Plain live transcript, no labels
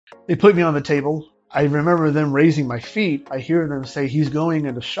They put me on the table. I remember them raising my feet. I hear them say, "He's going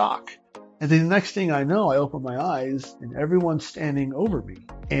into shock." And then the next thing I know, I open my eyes and everyone's standing over me.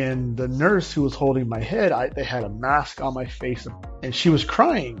 And the nurse who was holding my head, they had a mask on my face and she was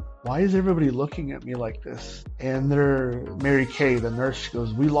crying. "Why is everybody looking at me like this?" And Mary Kay, the nurse, she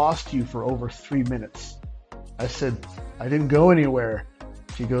goes, "We lost you for over 3 minutes." I said, "I didn't go anywhere."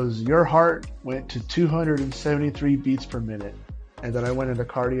 She goes, "Your heart went to 273 beats per minute. And then I went into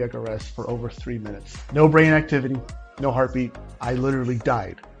cardiac arrest for over 3 minutes. No brain activity, no heartbeat. I literally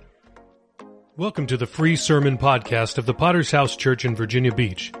died." Welcome to the free sermon podcast of the Potter's House Church in Virginia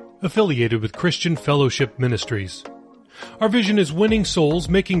Beach, affiliated with Christian Fellowship Ministries. Our vision is winning souls,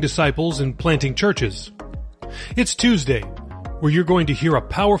 making disciples, and planting churches. It's Tuesday, where you're going to hear a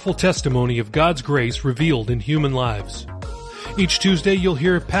powerful testimony of God's grace revealed in human lives. Each Tuesday, you'll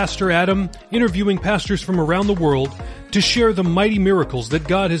hear Pastor Adam interviewing pastors from around the world to share the mighty miracles that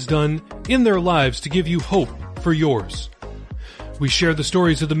God has done in their lives to give you hope for yours. We share the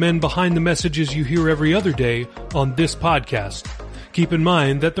stories of the men behind the messages you hear every other day on this podcast. Keep in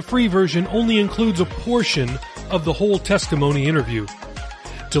mind that the free version only includes a portion of the whole testimony interview.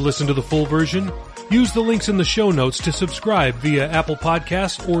 To listen to the full version, use the links in the show notes to subscribe via Apple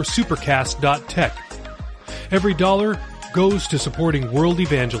Podcasts or supercast.tech. Every dollar goes to supporting world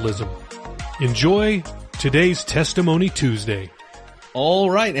evangelism. Enjoy today's Testimony Tuesday.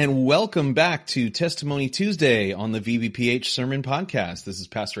 All right, and welcome back to Testimony Tuesday on the VBPH Sermon Podcast. This is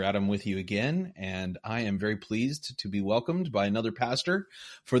Pastor Adam with you again, and I am very pleased to be welcomed by another pastor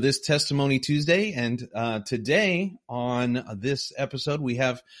for this Testimony Tuesday. And today on this episode, we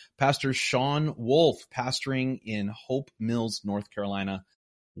have Pastor Shawn Wolf, pastoring in Hope Mills, North Carolina.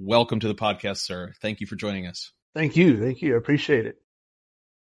 Welcome to the podcast, sir. Thank you for joining us. Thank you. I appreciate it.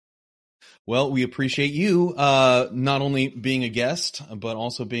 Well, we appreciate you not only being a guest, but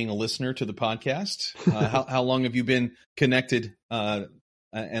also being a listener to the podcast. How long have you been connected and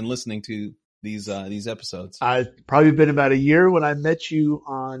listening to these episodes? I've probably been about a year when I met you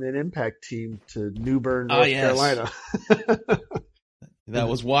on an impact team to New Bern, North Carolina. That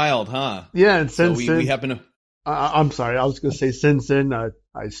was wild, huh? Yeah, and since so then, we happen to... I'm sorry, I was going to say since then,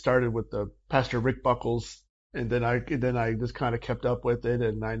 I started with the Pastor Rick Buckles, and then I just kind of kept up with it,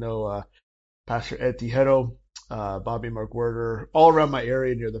 and I know Pastor Ed Tejero, Bobby McWhirter, all around my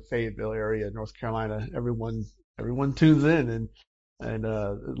area near the Fayetteville area, North Carolina. Everyone tunes in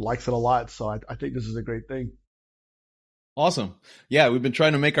and likes it a lot. So I think this is a great thing. Awesome. Yeah, we've been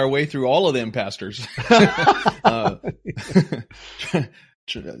trying to make our way through all of them pastors.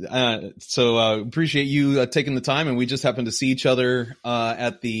 So appreciate you taking the time, and we just happened to see each other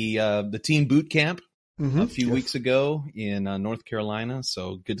at the teen boot camp a few weeks ago in North Carolina.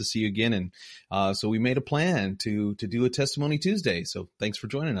 So good to see you again. And so we made a plan to do a Testimony Tuesday. So thanks for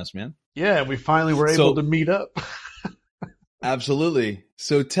joining us, man. Yeah, we finally were able to meet up. Absolutely.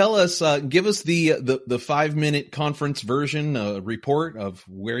 So tell us, give us the 5-minute conference version report of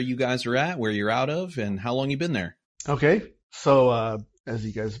where you guys are at, where you're out of, and how long you've been there. Okay. So as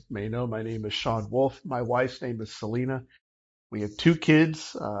you guys may know, my name is Shawn Wolf. My wife's name is Selena. We have 2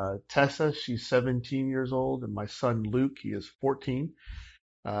 kids, Tessa, she's 17 years old, and my son Luke, he is 14.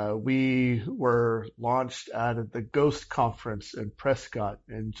 We were launched out of the Ghost Conference in Prescott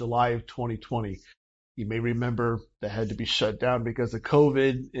in July of 2020. You may remember that had to be shut down because of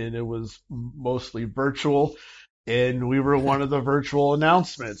COVID, and it was mostly virtual, and we were one of the virtual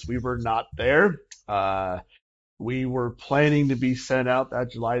announcements. We were not there. We were planning to be sent out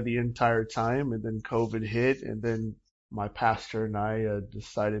that July the entire time, and then COVID hit, and then my pastor and I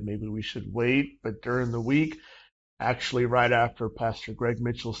decided maybe we should wait. But during the week, actually right after Pastor Greg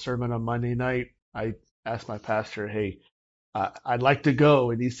Mitchell's sermon on Monday night, I asked my pastor, "Hey, I'd like to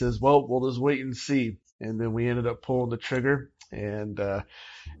go." And he says, "Well, we'll just wait and see." And then we ended up pulling the trigger, and our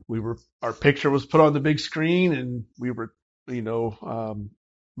picture was put on the big screen, and we were,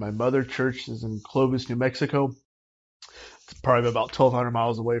 my mother church is in Clovis, New Mexico. It's probably about 1,200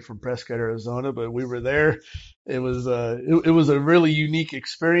 miles away from Prescott, Arizona, but we were there. It was a really unique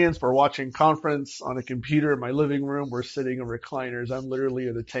experience. We're watching conference on a computer in my living room. We're sitting in recliners. I'm literally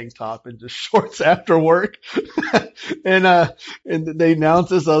in a tank top and just shorts after work. and they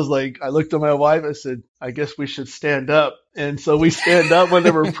announced this. I looked at my wife. I said, "I guess we should stand up." And so we stand up when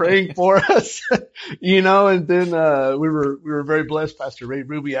they were praying for us, and then we were very blessed. Pastor Ray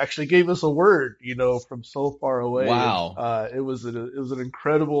Ruby actually gave us a word, from so far away. Wow. And, it was an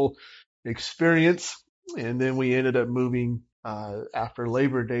incredible experience. And then we ended up moving after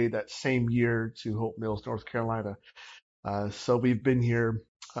Labor Day that same year to Hope Mills, North Carolina. So we've been here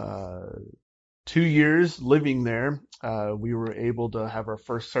 2 years living there, we were able to have our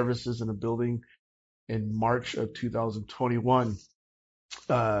first services in a building in March of 2021.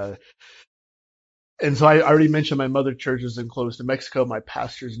 And so I already mentioned my mother church is in Clovis, New Mexico. My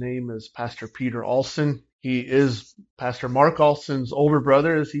pastor's name is Pastor Peter Olson. He is Pastor Mark Olson's older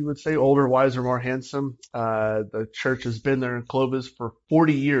brother, as he would say, older, wiser, more handsome. The church has been there in Clovis for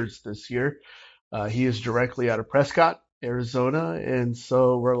 40 years this year. He is directly out of Prescott, Arizona. And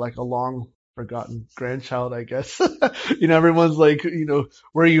so we're like a long forgotten grandchild, I guess. Everyone's like,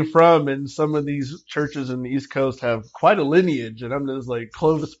 where are you from? And some of these churches in the East Coast have quite a lineage. And I'm just like,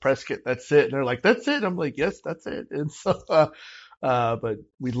 Clovis, Prescott, that's it. And they're like, that's it. I'm like, yes, that's it. And so, but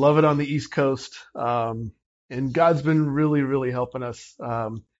we love it on the East Coast. And God's been really, really helping us,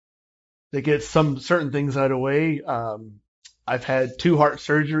 to get some certain things out of the way. I've had 2 heart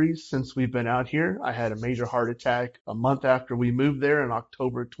surgeries since we've been out here. I had a major heart attack a month after we moved there in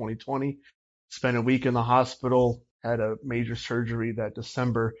October 2020. Spent a week in the hospital, had a major surgery that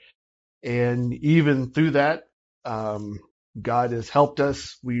December. And even through that, God has helped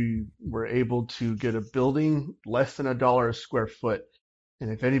us. We were able to get a building less than $1 a square foot.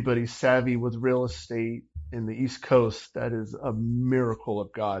 And if anybody's savvy with real estate in the East Coast, that is a miracle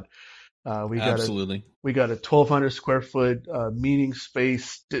of God. Absolutely. We got a 1,200 square foot meeting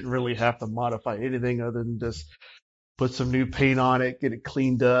space. Didn't really have to modify anything other than just put some new paint on it, get it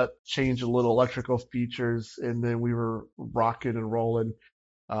cleaned up, change a little electrical features, and then we were rocking and rolling.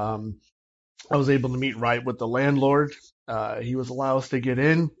 I was able to meet right with the landlord. He was allowed us to get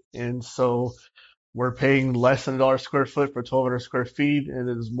in, and so we're paying less than $1 a square foot for 1,200 square feet, and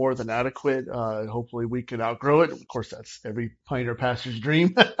it is more than adequate. Hopefully we can outgrow it. Of course, that's every pioneer pastor's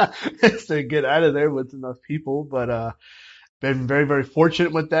dream is to get out of there with enough people, but been very, very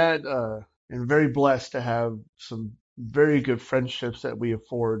fortunate with that, and very blessed to have some very good friendships that we have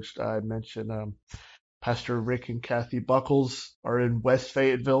forged. I mentioned Pastor Rick and Kathy Buckles are in West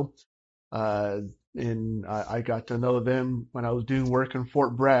Fayetteville. And I got to know them when I was doing work in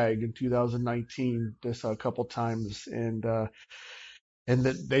Fort Bragg in 2019, just a couple times, and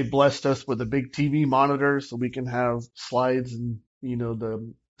that they blessed us with a big TV monitor so we can have slides and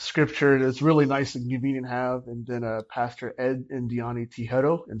the scripture. And it's really nice and convenient to have. And then Pastor Ed and Deani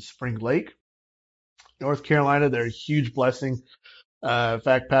Tejero in Spring Lake, North Carolina. They're a huge blessing. In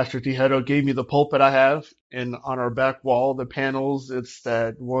fact, Pastor Tejero gave me the pulpit I have, and on our back wall, the panels, it's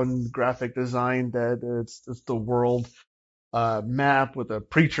that one graphic design that it's the world map with a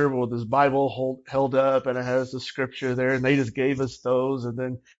preacher with his Bible held up, and it has the scripture there, and they just gave us those. And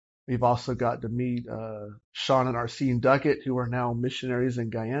then we've also got to meet Sean and Arsene Duckett, who are now missionaries in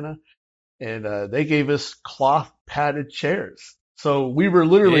Guyana, and they gave us cloth padded chairs. So we were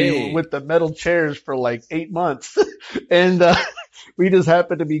literally with the metal chairs for like 8 months, and we just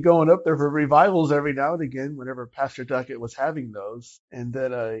happened to be going up there for revivals every now and again whenever Pastor Duckett was having those. And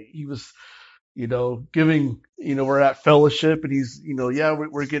then he was, giving, we're at fellowship, and he's,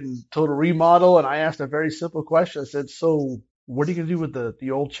 we're getting total remodel. And I asked a very simple question. I said, so what are you going to do with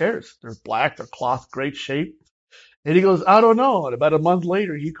the old chairs? They're black, they're cloth, great shape. And he goes, I don't know. And about a month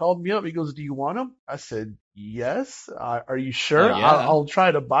later, he called me up. He goes, do you want them? I said, yes. Are you sure? Yeah. I'll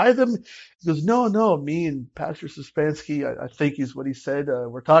try to buy them. He goes, no. Me and Pastor Suspansky, I think is what he said.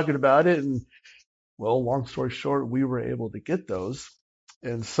 We're talking about it. And well, long story short, we were able to get those.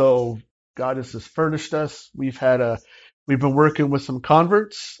 And so God has just furnished us. We've been working with some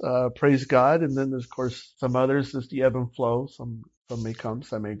converts, praise God. And then there's, of course, some others, just the ebb and flow. Some may come,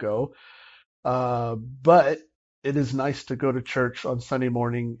 some may go. But it is nice to go to church on Sunday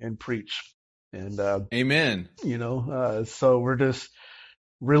morning and preach. And, amen. So we're just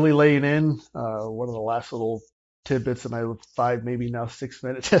really laying in. One of the last little tidbits of my 5, maybe now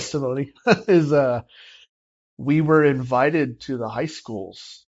 6-minute testimony is, we were invited to the high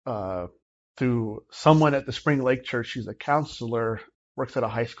schools, through someone at the Spring Lake Church. She's a counselor, works at a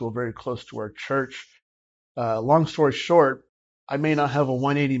high school very close to our church. Long story short, I may not have a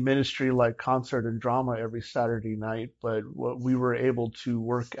 180 ministry like concert and drama every Saturday night, but what we were able to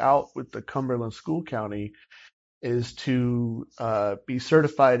work out with the Cumberland School County is to be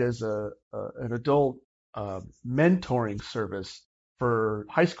certified as an adult mentoring service for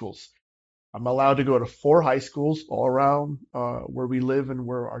high schools. I'm allowed to go to 4 high schools all around where we live and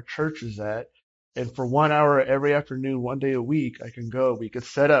where our church is at. And for 1 hour every afternoon, 1 day a week, I can go. We could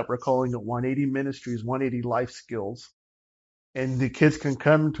set up, we're calling it 180 Ministries, 180 Life Skills. And the kids can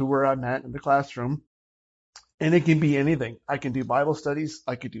come to where I'm at in the classroom, and it can be anything. I can do Bible studies.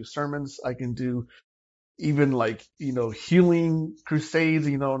 I could do sermons. I can do even healing crusades,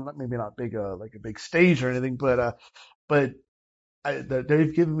 maybe not big, like a big stage or anything, but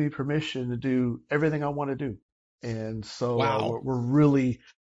they've given me permission to do everything I want to do. And so Wow. we're really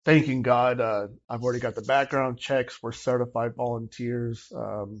thanking God. I've already got the background checks. We're certified volunteers.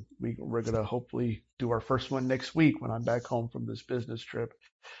 We're going to hopefully do our first one next week when I'm back home from this business trip,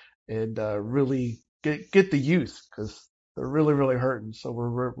 and really get the youth, because they're really, really hurting. So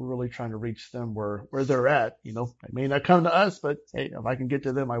we're really trying to reach them where they're at. You know, they may not come to us, but hey, if I can get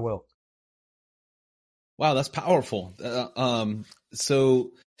to them, I will. Wow, that's powerful.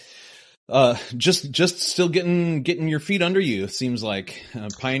 So just still getting your feet under you. It seems like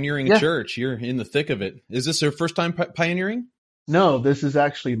pioneering a church. You're in the thick of it. Is this your first time pioneering? No, this is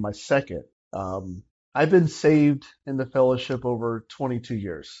actually my second. I've been saved in the fellowship over 22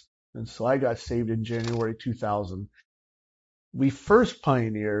 years. And so I got saved in January 2000. We first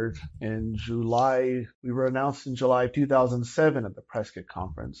pioneered in July. We were announced in July 2007 at the Prescott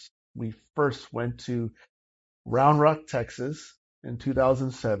Conference. We first went to Round Rock, Texas in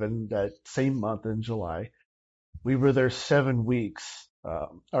 2007, that same month in July. We were there 7 weeks,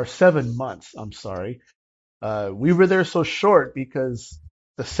 or 7 months, I'm sorry. We were there so short because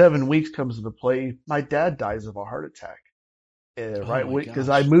the 7 weeks comes into play. My dad dies of a heart attack. Right, because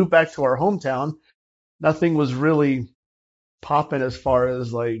I moved back to our hometown. Nothing was really popping as far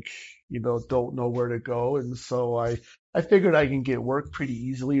as like, don't know where to go. And so I figured I can get work pretty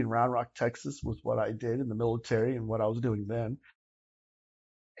easily in Round Rock, Texas, with what I did in the military and what I was doing then.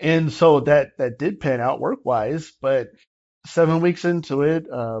 And so that did pan out work wise, but 7 weeks into it,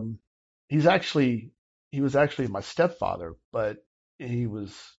 he was actually my stepfather, but he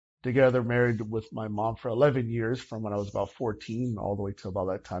was together, married with my mom for 11 years, from when I was about 14 all the way to about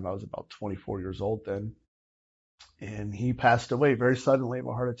that time. I was about 24 years old then. And he passed away very suddenly of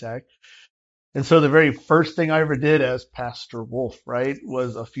a heart attack. And so the very first thing I ever did as Pastor Wolf, right,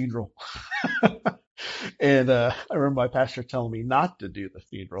 was a funeral. And I remember my pastor telling me not to do the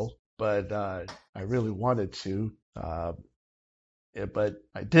funeral, but I really wanted to. But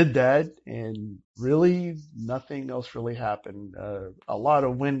I did that, and really nothing else really happened. A lot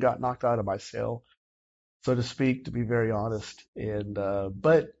of wind got knocked out of my sail, so to speak, to be very honest. And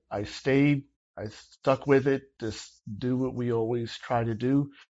but I stayed. I stuck with it, just do what we always try to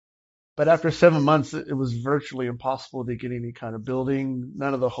do. But after 7 months, it was virtually impossible to get any kind of building.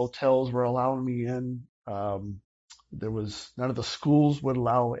 None of the hotels were allowing me in. None of the schools would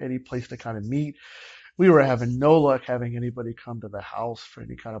allow any place to kind of meet. We were having no luck having anybody come to the house for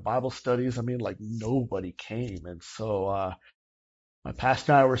any kind of Bible studies. I mean, like, nobody came. And so my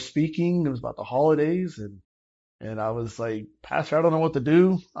pastor and I were speaking. It was about the holidays, and I was like, Pastor, I don't know what to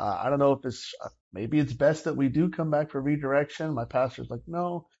do. I don't know if maybe it's best that we do come back for redirection. My pastor's like,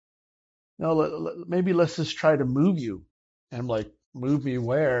 no, maybe let's just try to move you. And I'm like, move me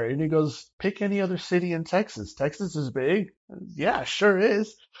where? And he goes, pick any other city in Texas. Texas is big. Yeah, sure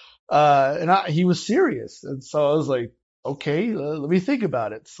is. He was serious. And so I was like, okay, let me think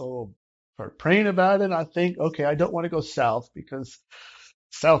about it. So I started praying about it. And I think, okay, I don't want to go south, because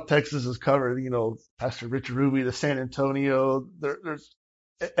South Texas is covered, Pastor Richard Ruby, the San Antonio, there's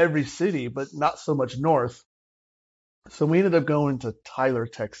every city, but not so much north. So we ended up going to Tyler,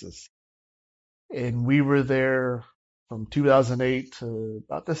 Texas. And we were there from 2008 to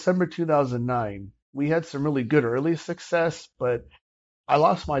about December 2009. We had some really good early success, but I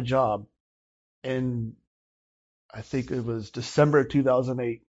lost my job, and I think it was December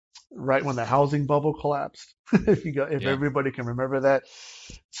 2008, right when the housing bubble collapsed. If everybody can remember that.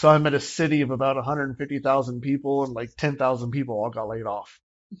 So I'm at a city of about 150,000 people, and like 10,000 people all got laid off.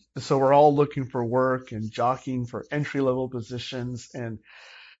 So we're all looking for work and jockeying for entry level positions. And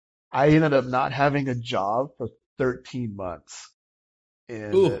I ended up not having a job for 13 months.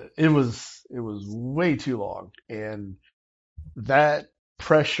 And it was way too long. And that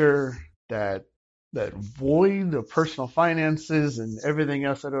pressure, that void of personal finances and everything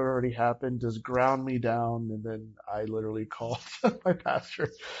else that had already happened just ground me down. And then I literally called my pastor.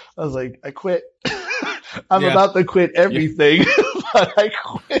 I was like, I quit. I'm about to quit everything, but I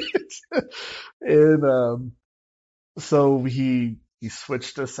quit. And so he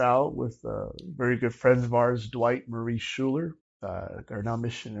switched us out with very good friends of ours, Dwight and Marie Schuler. They're now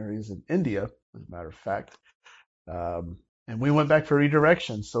missionaries in India, as a matter of fact. And we went back for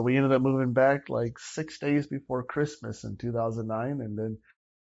redirection. So we ended up moving back like 6 days before Christmas in 2009. And then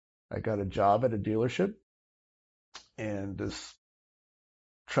I got a job at a dealership and just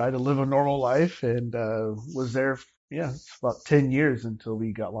tried to live a normal life, and was there, it's about 10 years until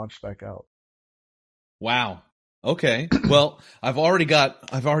we got launched back out. Wow. Okay. Well, I've already got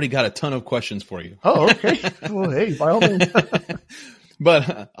a ton of questions for you. Oh, okay. Well, hey, by all means.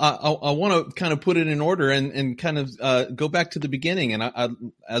 But I want to kind of put it in order and kind of go back to the beginning.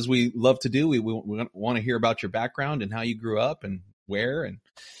 And as we love to do, we want to hear about your background and how you grew up and where. And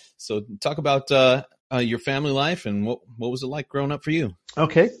so talk about your family life and what was it like growing up for you?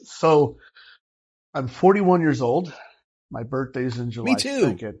 Okay, so I'm 41 years old. My birthday's in July Me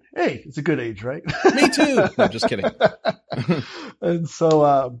too. 2nd. Hey, it's a good age, right? Me too. No, just kidding. And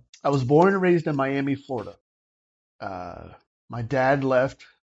so I was born and raised in Miami, Florida. My dad left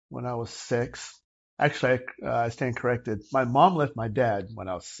when I was 6. Actually, I stand corrected. My mom left my dad when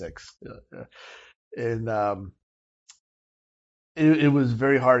I was 6. And it was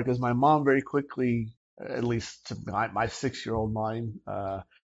very hard because my mom very quickly, at least to my 6-year-old mind,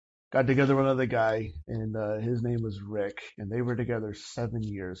 got together with another guy, and his name was Rick, and they were together 7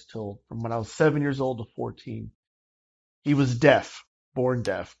 years, till from when I was 7 years old to 14. He was deaf, born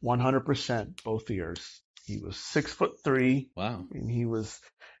deaf, 100%, both ears. He was 6'3". Wow. And he was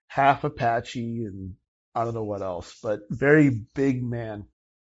half Apache, and I don't know what else, but very big man.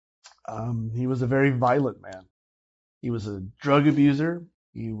 He was a very violent man. He was a drug abuser.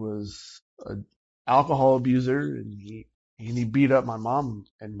 He was an alcohol abuser, and he beat up my mom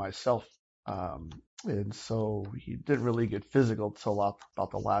and myself. And so he didn't really get physical till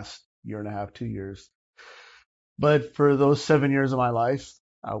about the last year and a half, 2 years. But for those 7 years of my life,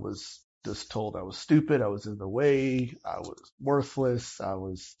 I was just told I was stupid. I was in the way. I was worthless. I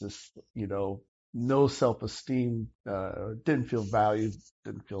was just, no self-esteem. Didn't feel valued.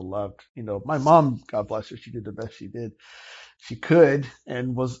 Didn't feel loved. My mom, God bless her, she did the best she could,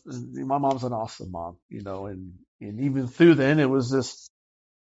 and my mom's an awesome mom, and even through then, it was just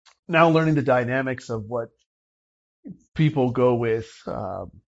now learning the dynamics of what people go with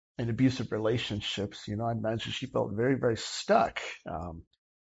in abusive relationships. I imagine she felt very, very stuck.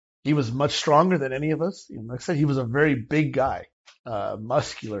 He was much stronger than any of us. Like I said, he was a very big guy,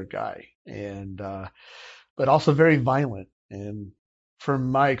 muscular guy, and but also very violent. And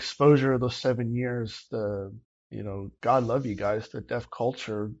from my exposure of those 7 years, God love you guys, the deaf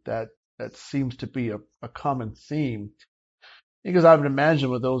culture, that seems to be a common theme. Because I would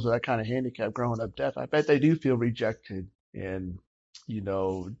imagine with those with that kind of handicap growing up deaf, I bet they do feel rejected and,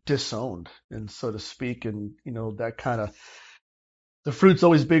 disowned, and so to speak. And, that kind of, the fruit's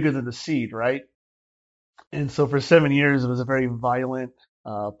always bigger than the seed, right? And so for 7 years, it was a very violent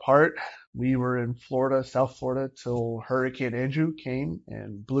part. We were in Florida, South Florida, till Hurricane Andrew came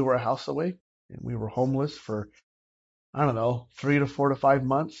and blew our house away. And we were homeless for, I don't know, 3 to 4 to 5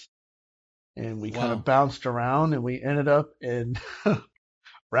 months. And we kind of bounced around, and we ended up in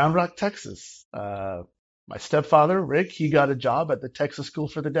Round Rock, Texas. My stepfather, Rick, he got a job at the Texas School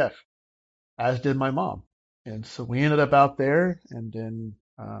for the Deaf, as did my mom. And so we ended up out there, and then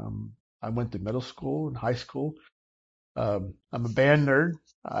I went to middle school and high school. I'm a band nerd.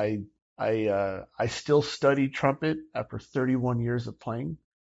 I still study trumpet after 31 years of playing.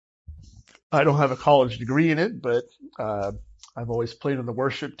 I don't have a college degree in it, but I've always played on the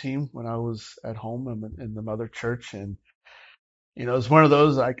worship team when I was at home. I'm in the mother church, and it's one of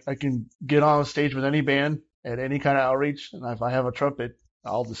those I can get on stage with any band at any kind of outreach, and if I have a trumpet,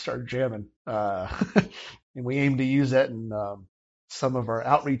 I'll just start jamming. And we aim to use that in some of our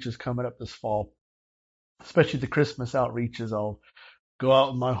outreaches coming up this fall, especially the Christmas outreaches. I'll go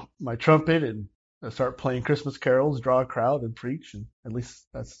out with my trumpet and start playing Christmas carols, draw a crowd, and preach. And at least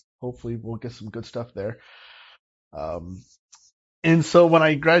hopefully we'll get some good stuff there. And so when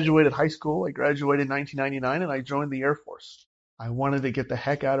I graduated high school, I graduated in 1999, and I joined the Air Force. I wanted to get the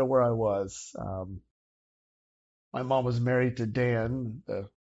heck out of where I was. My mom was married to Dan,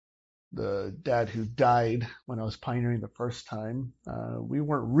 the dad who died when I was pioneering the first time. We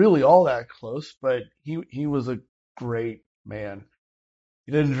weren't really all that close, but he was a great man.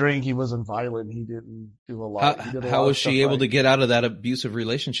 He didn't drink. He wasn't violent. He didn't do a lot. How was she able to get out of that abusive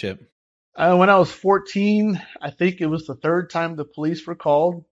relationship? When I was 14, I think it was the third time the police were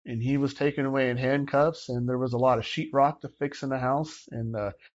called, and he was taken away in handcuffs, and there was a lot of sheetrock to fix in the house, and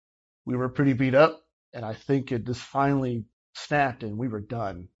we were pretty beat up, and I think it just finally snapped, and we were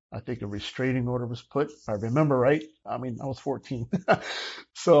done. I think a restraining order was put, if I remember right. I mean, I was 14.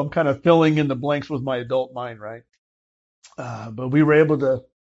 So I'm kind of filling in the blanks with my adult mind, right? But we were able to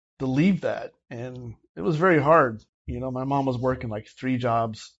leave that, and it was very hard. My mom was working like 3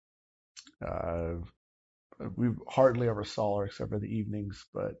 jobs. We hardly ever saw her except for the evenings,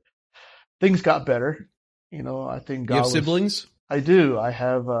 but things got better. I think God. You have siblings? I do. I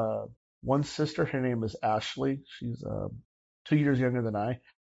have one sister. Her name is Ashley. She's 2 years younger than I.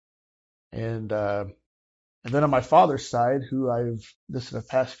 And then on my father's side, who I've, this in the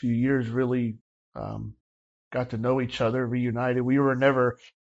past few years, really got to know each other, reunited. We were never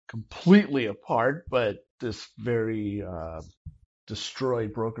completely apart, but this very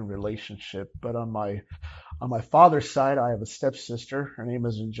destroyed, broken relationship. But on my father's side, I have a stepsister. Her name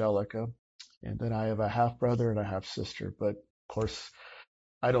is Angelica, and then I have a half brother and a half sister. But of course,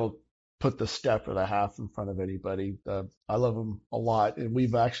 I don't put the step or the half in front of anybody. I love them a lot, and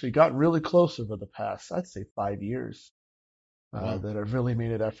we've actually gotten really close over the past, I'd say, 5 years. Wow. That I've really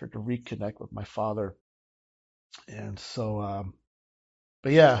made an effort to reconnect with my father. And so,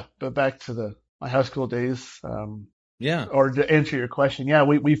 but back to my high school days. Yeah. Or to answer your question, yeah,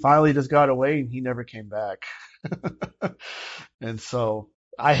 we finally just got away and he never came back. And so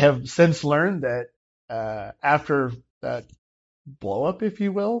I have since learned that after that blow up, if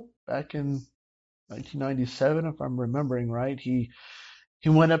you will, back in 1997, if I'm remembering right, he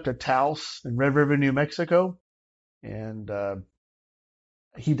went up to Taos in Red River, New Mexico, and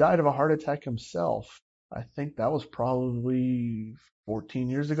he died of a heart attack himself. I think that was probably 14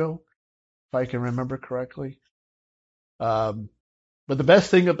 years ago, if I can remember correctly. But the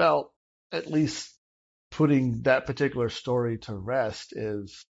best thing about at least putting that particular story to rest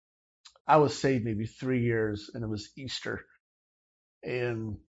is I was saved maybe 3 years, and it was Easter,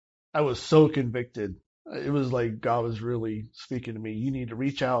 and I was so convicted. It was like God was really speaking to me. You need to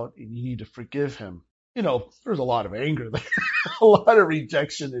reach out and you need to forgive him. There's a lot of anger there, a lot of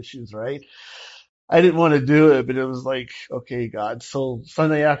rejection issues, right? I didn't want to do it, but it was like, okay, God. So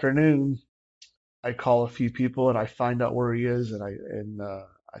Sunday afternoon, I call a few people and I find out where he is, and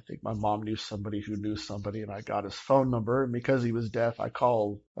I think my mom knew somebody who knew somebody, and I got his phone number. And because he was deaf, I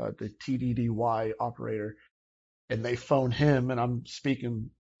called the TDDY operator, and they phoned him, and I'm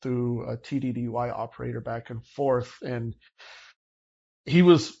speaking through a TDDY operator back and forth, and he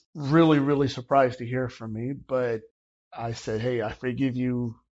was really, really surprised to hear from me. But I said, hey, I forgive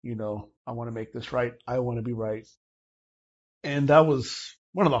you. I want to make this right. I want to be right. And that was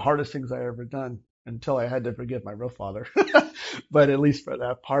one of the hardest things I ever done until I had to forgive my real father. But at least for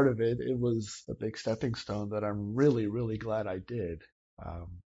that part of it, it was a big stepping stone that I'm really, really glad I did.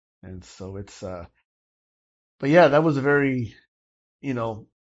 And so but yeah, that was a very,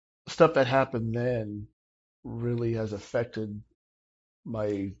 stuff that happened then really has affected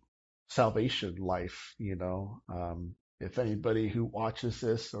my salvation life. If anybody who watches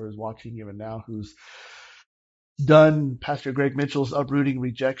this or is watching even now who's done Pastor Greg Mitchell's Uprooting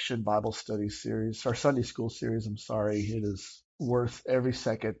Rejection Bible study series, or Sunday school series, I'm sorry, it is worth every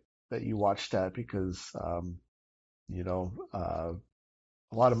second that you watch that, because, a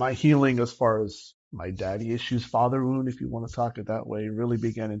lot of my healing as far as my daddy issues, father wound, if you want to talk it that way, really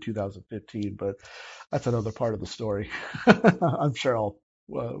began in 2015, but that's another part of the story. I'm sure I'll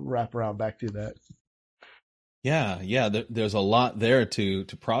wrap around back to that. Yeah. There's a lot there to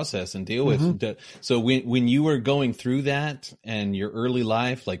process and deal with. So when you were going through that and your early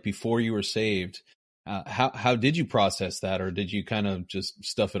life, like before you were saved, how did you process that, or did you kind of just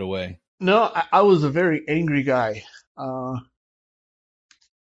stuff it away? No, I was a very angry guy.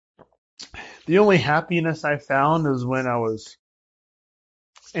 The only happiness I found is when I was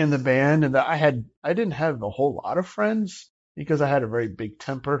in the band, and I didn't have a whole lot of friends because I had a very big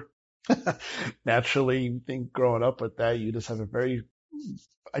temper. Naturally, you think growing up with that, you just have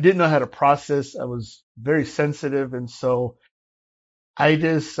I didn't know how to process. I was very sensitive. And so I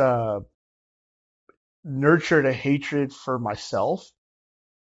just, nurtured a hatred for myself,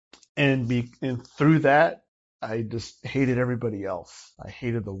 and through that, I just hated everybody else. I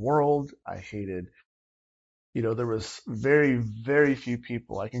hated the world. I hated, there was very, very few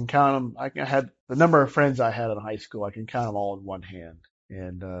people. I can count them. I had the number of friends I had in high school. I can count them all in one hand.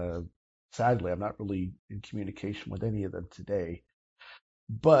 And, sadly, I'm not really in communication with any of them today,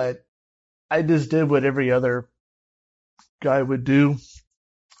 but I just did what every other guy would do.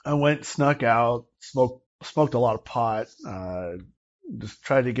 I went, snuck out, smoked a lot of pot, just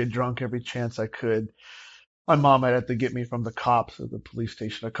tried to get drunk every chance I could. My mom had to get me from the cops at the police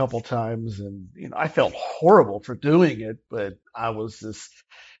station a couple times, and I felt horrible for doing it, but I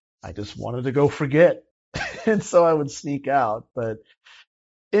just wanted to go forget, and so I would sneak out. But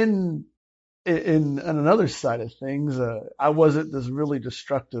in another side of things, I wasn't this really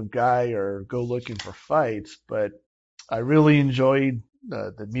destructive guy or go looking for fights, but I really enjoyed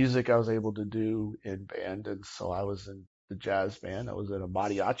the music I was able to do in band, and so I was in the jazz band. I was in a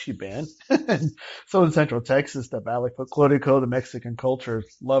mariachi band. So in Central Texas, the Ballet Folklorico, the Mexican culture,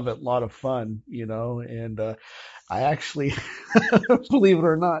 love it, a lot of fun, and I actually, believe it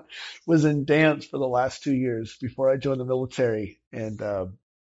or not, was in dance for the last 2 years before I joined the military. And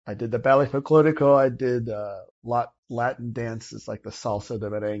I did the Ballet Folklorico. I did Latin dances like the salsa, the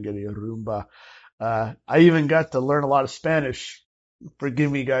merengue, the rumba. I even got to learn a lot of Spanish.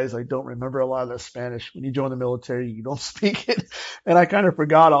 Forgive me, guys, I don't remember a lot of the Spanish. When you join the military, you don't speak it, and I kind of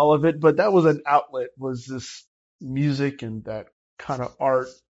forgot all of it. But that was an outlet, was this music and that kind of art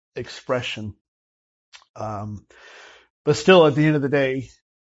expression. But still, at the end of the day,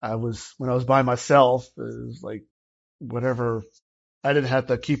 when I was by myself, it was like whatever. I didn't have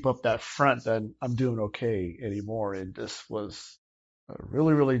to keep up that front that I'm doing okay anymore. And this was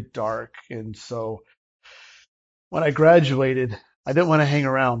really, really dark. And so when I graduated, I didn't want to hang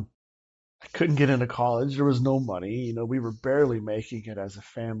around. I couldn't get into college. There was no money. We were barely making it as a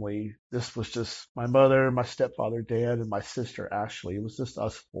family. This was just my mother, my stepfather, Dad, and my sister, Ashley. It was just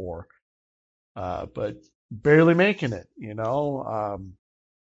us four. But barely making it.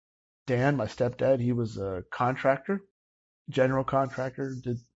 Dan, my stepdad, he was a contractor, general contractor,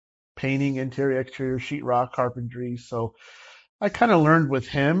 did painting, interior, exterior, sheetrock, carpentry. So I kind of learned with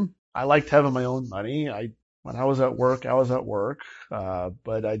him. I liked having my own money. When I was at work, I was at work,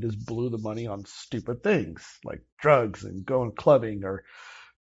 but I just blew the money on stupid things like drugs and going clubbing or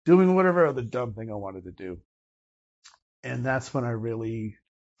doing whatever other dumb thing I wanted to do. And that's when I really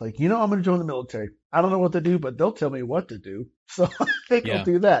I'm going to join the military. I don't know what to do, but they'll tell me what to do. So I think I'll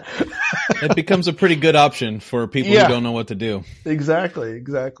do that. It becomes a pretty good option for people who don't know what to do. Exactly.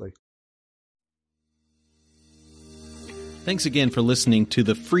 Thanks again for listening to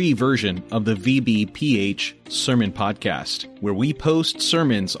the free version of the VBPH Sermon Podcast, where we post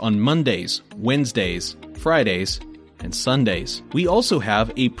sermons on Mondays, Wednesdays, Fridays, and Sundays. We also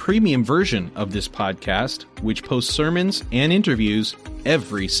have a premium version of this podcast, which posts sermons and interviews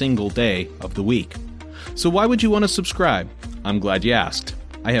every single day of the week. So why would you want to subscribe? I'm glad you asked.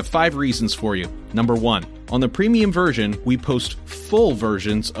 I have 5 reasons for you. Number 1, on the premium version, we post full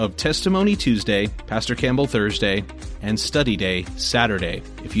versions of Testimony Tuesday, Pastor Campbell Thursday, and Study Day Saturday.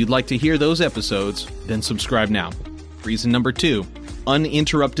 If you'd like to hear those episodes, then subscribe now. Reason number 2,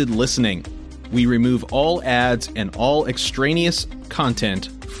 uninterrupted listening. We remove all ads and all extraneous content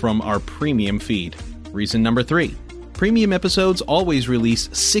from our premium feed. Reason number 3, premium episodes always release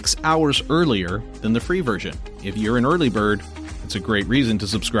 6 hours earlier than the free version. If you're an early bird, it's a great reason to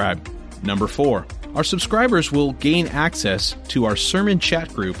subscribe. Number 4, our subscribers will gain access to our sermon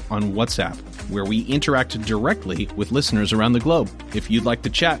chat group on WhatsApp, where we interact directly with listeners around the globe. If you'd like to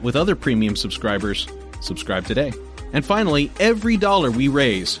chat with other premium subscribers, subscribe today. And finally, every dollar we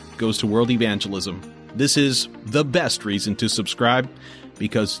raise goes to world evangelism. This is the best reason to subscribe,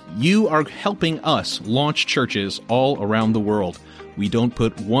 because you are helping us launch churches all around the world. We don't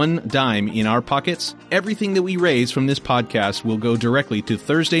put one dime in our pockets. Everything that we raise from this podcast will go directly to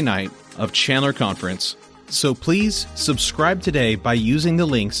Thursday night of Chandler Conference. So please subscribe today by using the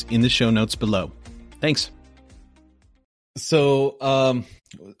links in the show notes below. Thanks. So, I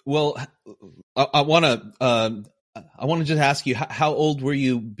want to just ask you, how old were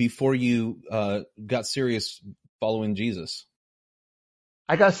you before you got serious following Jesus?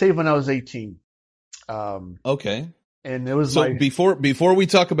 I got saved when I was 18. Okay. And it was before we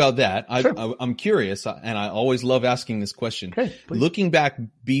talk about that, Sure. I'm curious, and I always love asking this question. Okay, please. Looking back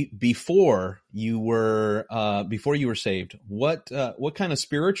before you were saved, what kind of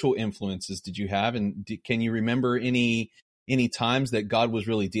spiritual influences did you have, and can you remember any times that God was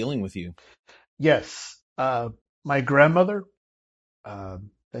really dealing with you? Yes. My grandmother,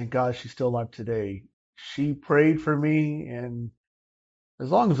 thank God she's still alive today. She prayed for me, and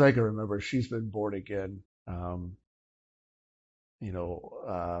as long as I can remember, she's been born again.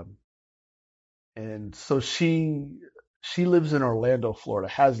 And so she lives in Orlando, Florida,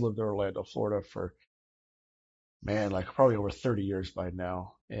 has lived in Orlando, Florida for, probably over 30 years by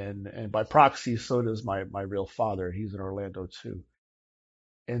now. And by proxy, so does my real father. He's in Orlando too.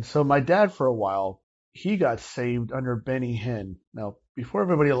 And so my dad, for a while, he got saved under Benny Hinn. Now, before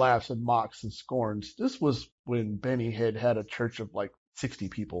everybody laughs and mocks and scorns, this was when Benny Hinn had a church of like 60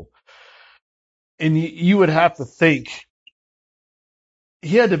 people. And you would have to think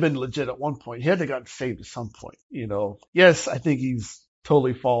he had to have been legit at one point. He had to have gotten saved at some point, Yes, I think he's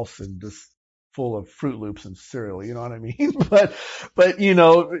totally false and just full of Fruit Loops and cereal, you know what I mean? But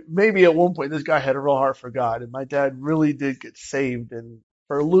maybe at one point this guy had a real heart for God, and my dad really did get saved. And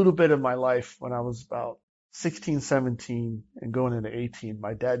for a little bit of my life, when I was about 16, 17 and going into 18,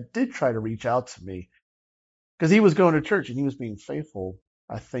 my dad did try to reach out to me because he was going to church and he was being faithful,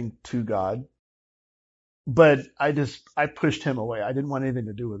 I think, to God. But I pushed him away. I didn't want anything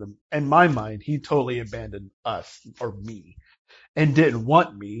to do with him. In my mind, he totally abandoned us, or me, and didn't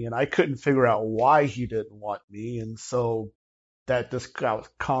want me. And I couldn't figure out why he didn't want me. And so that just got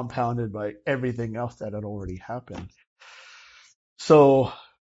compounded by everything else that had already happened. So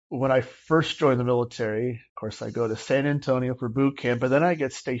when I first joined the military, of course, I go to San Antonio for boot camp, but then I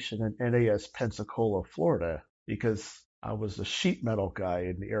get stationed in NAS Pensacola, Florida, because I was a sheet metal guy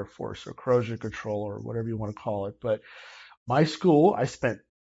in the Air Force, or corrosion control, or whatever you want to call it. But my school, I spent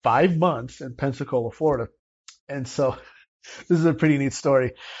 5 months in Pensacola, Florida. And so this is a pretty neat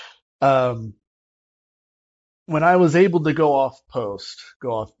story. When I was able to go off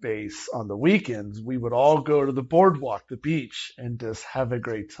base on the weekends, we would all go to the boardwalk, the beach, and just have a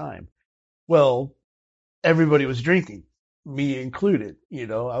great time. Well, everybody was drinking, me included.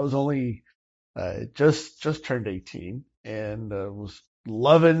 I was only just turned 18 and was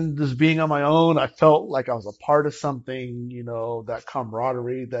loving just being on my own. I felt like I was a part of something, that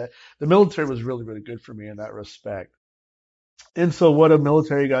camaraderie. That the military was really, really good for me in that respect. And so what do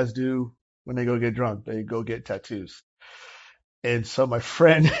military guys do when they go get drunk? They go get tattoos. And so my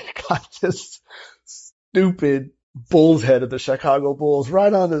friend got this stupid bull's head of the Chicago Bulls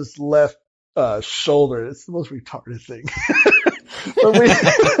right on his left shoulder. It's the most retarded thing. But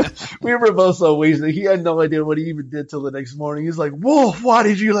we were both so wasted. He had no idea what he even did till the next morning. He's like, "Wolf, why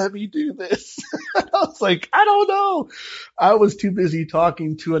did you let me do this?" I was like, "I don't know." I was too busy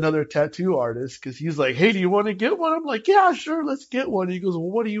talking to another tattoo artist because he's like, "Hey, do you want to get one?" I'm like, "Yeah, sure, let's get one." He goes, "Well,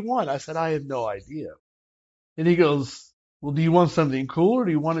 what do you want?" I said, "I have no idea." And he goes, "Well, do you want something cool or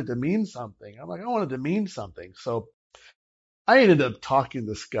do you want it to mean something?" I'm like, "I want it to mean something." So I ended up talking to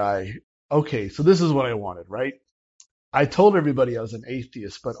this guy. Okay, so this is what I wanted, right? I told everybody I was an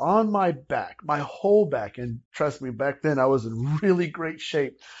atheist, but on my back, my whole back, and trust me, back then I was in really great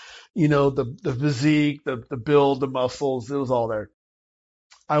shape. The physique, the build, the muscles, it was all there.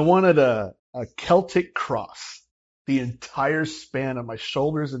 I wanted a Celtic cross, the entire span of my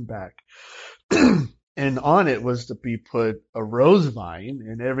shoulders and back. And on it was to be put a rose vine,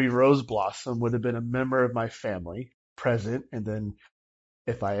 and every rose blossom would have been a member of my family present. And then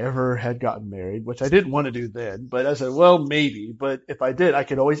if I ever had gotten married, which I didn't want to do then, but I said, well, maybe, but if I did, I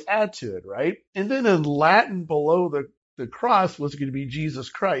could always add to it, right? And then in Latin below the cross was going to be Jesus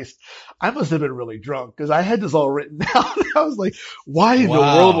Christ. I must have been really drunk because I had this all written down. I was like, why in the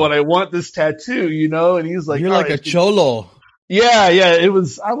world would I want this tattoo, And he's like, you're like a cholo. Yeah, I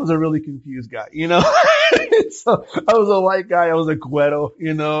was a really confused guy, So I was a white guy. I was a güero,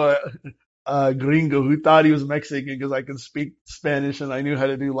 gringo who thought he was Mexican because I could speak Spanish and I knew how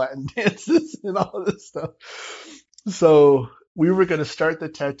to do Latin dances and all of this stuff. So we were going to start the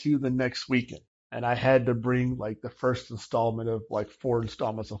tattoo the next weekend, and I had to bring like the first installment of like 4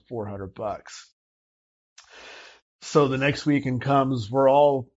 installments of $400. So the next weekend comes,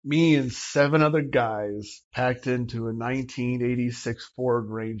 me and 7 other guys packed into a 1986 Ford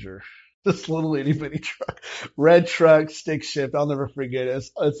Ranger. This little itty bitty truck, red truck, stick shift. I'll never forget it.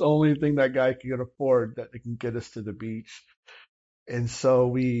 It's the only thing that guy can afford that can get us to the beach. And so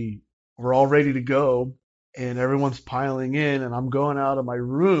we're all ready to go, and everyone's piling in, and I'm going out of my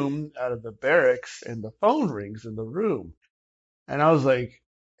room, out of the barracks, and the phone rings in the room. And I was like,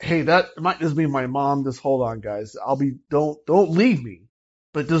 hey, that might just be my mom. Just hold on, guys. Don't leave me,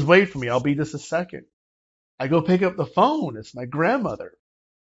 but just wait for me. I'll be just a second. I go pick up the phone. It's my grandmother.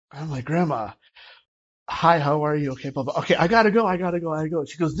 I'm like, Grandma, hi, how are you? Okay, blah, blah. Okay, I gotta go.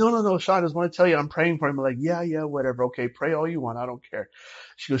 She goes, no, Sean, I just want to tell you, I'm praying for him. I'm like, yeah, whatever. Okay, pray all you want. I don't care.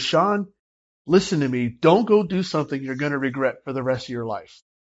 She goes, Sean, listen to me. Don't go do something you're going to regret for the rest of your life.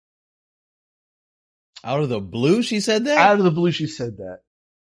 Out of the blue, she said that? Out of the blue, she said that.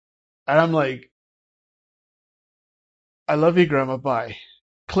 And I'm like, I love you, Grandma. Bye.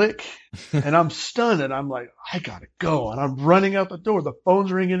 Click. And I'm stunned, and I'm like, I gotta go. And I'm running out the door. The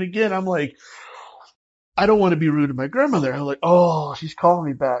phone's ringing again. I'm like, I don't want to be rude to my grandmother. I'm like, oh, she's calling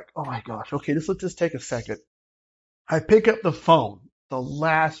me back. Oh my gosh. Okay, let's just take a second. I pick up the phone. The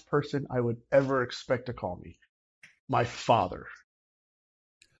last person I would ever expect to call me. My father.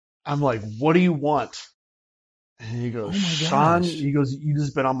 I'm like, what do you want? And he goes, Sean, he goes, you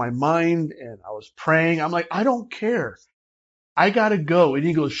just been on my mind, and I was praying. I'm like, I don't care. I gotta go. And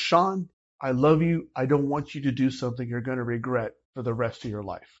he goes, Sean, I love you. I don't want you to do something you're going to regret for the rest of your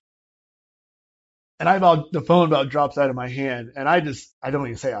life. And the phone about drops out of my hand, and I don't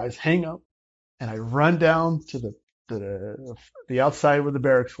even say, I just hang up, and I run down to the outside where the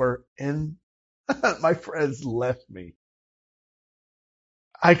barracks were, and my friends left me.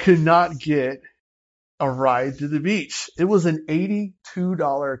 I could not get a ride to the beach. It was an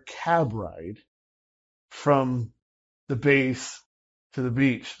 $82 cab ride from the base to the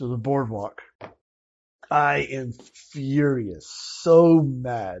beach, to the boardwalk. I am furious, so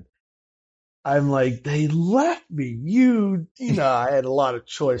mad. I'm like, they left me. I had a lot of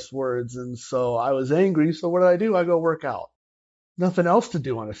choice words, and so I was angry. So what did I do? I go work out. nothing else to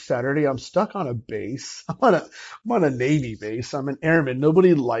do on a Saturday. I'm stuck on a base. I'm on a Navy base. I'm an airman.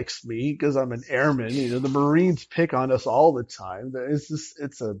 Nobody likes me because I'm an airman. You know, the Marines pick on us all the time.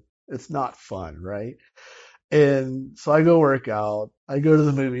 It's not fun, right? And so I go work out. I go to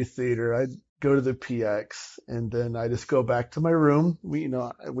the movie theater. I go to the PX, and then I just go back to my room.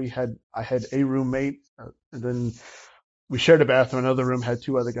 I had a roommate, and then we shared a bathroom. Another room had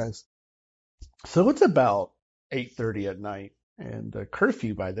two other guys. So it's about 8:30 at night, and the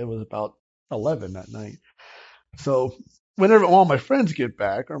curfew by then was about 11 at night. So whenever all my friends get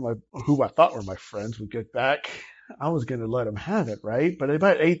back, or who I thought were my friends would get back, I was gonna let them have it, right? But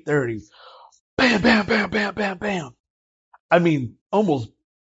about 8:30, bam, bam, bam, bam, bam, bam. I mean, almost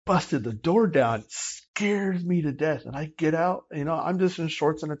busted the door down. It scares me to death. And I get out, I'm just in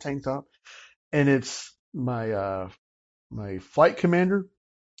shorts and a tank top, and it's my flight commander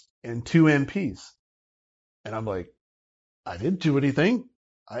and two MPs. And I'm like, I didn't do anything.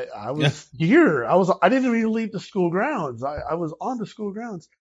 I was here. I didn't even leave the school grounds. I was on the school grounds.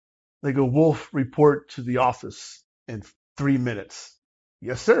 They go, Wolf, report to the office in 3 minutes.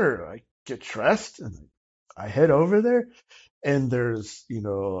 Yes, sir. I get dressed and I head over there, and there's,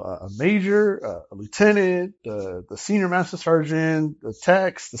 a major, a lieutenant, the senior master sergeant, the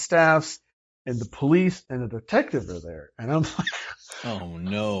techs, the staffs, and the police and the detective are there. And I'm like, oh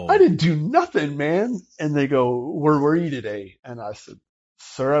no, I didn't do nothing, man. And they go, where were you today? And I said,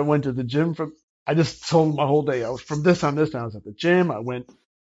 sir, I went to the gym I just told them my whole day. I was from this time to this time. I was at the gym. I went,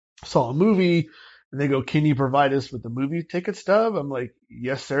 saw a movie. And they go, can you provide us with the movie ticket stub? I'm like,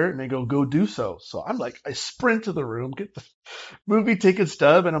 yes, sir. And they go do so. So I'm like, I sprint to the room, get the movie ticket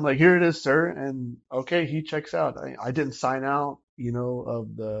stub. And I'm like, here it is, sir. And okay, he checks out. I didn't sign out,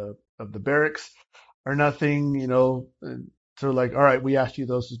 of the barracks or nothing, And so like, all right, we asked you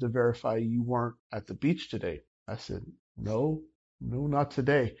those to verify you weren't at the beach today. I said, no, not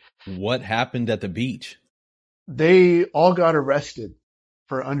today. What happened at the beach? They all got arrested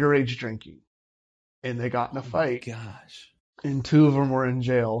for underage drinking. And they got in a fight. Gosh. And two of them were in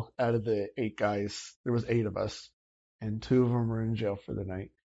jail out of the 8 guys. There was 8 of us. And 2 of them were in jail for the night.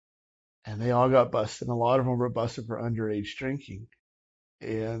 And they all got busted. And a lot of them were busted for underage drinking.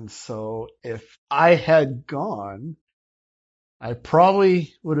 And so if I had gone, I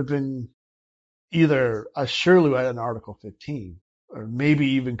probably would have been I surely had an Article 15, or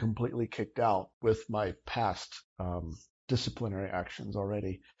maybe even completely kicked out with my past disciplinary actions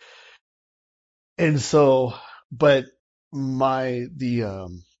already. And so, but the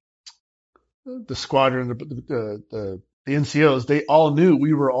squadron, the NCOs, they all knew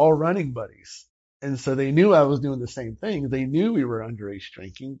we were all running buddies. And so they knew I was doing the same thing. They knew we were underage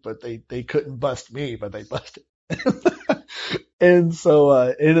drinking, but they couldn't bust me, but they busted. And so,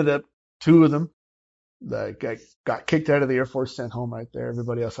 ended up 2 of them that got kicked out of the Air Force, sent home right there.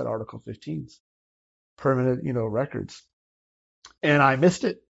 Everybody else had Article 15s, permanent, records. And I missed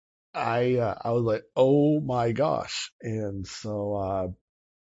it. I was like, oh my gosh. And so,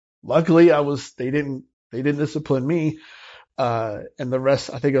 luckily they didn't discipline me. And the rest,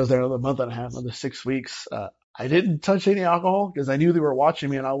 I think I was there another month and a half, another 6 weeks. I didn't touch any alcohol because I knew they were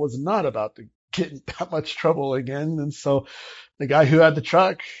watching me and I was not about to get in that much trouble again. And so the guy who had the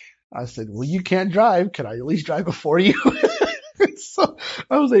truck, I said, well, you can't drive. Can I at least drive before you? So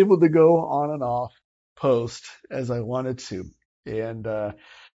I was able to go on and off post as I wanted to. And,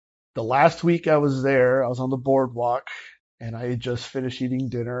 the last week I was there, I was on the boardwalk and I had just finished eating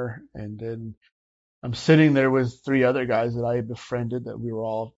dinner. And then I'm sitting there with 3 other guys that I had befriended that we were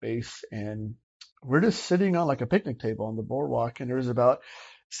all off base. And we're just sitting on like a picnic table on the boardwalk. And there was about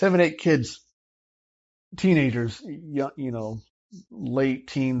 7, 8 kids, teenagers, late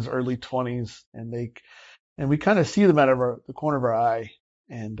teens, early 20s. And we kind of see them out of the corner of our eye.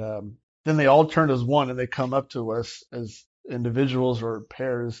 And, then they all turn as one and they come up to us as individuals or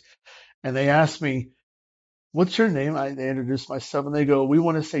pairs, and they asked me, what's your name? They introduced myself, and they go, we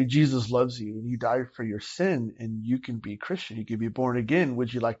want to say Jesus loves you and he died for your sin and you can be Christian, you can be born again.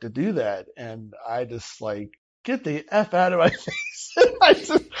 Would you like to do that? And I just like, get the F out of my face. I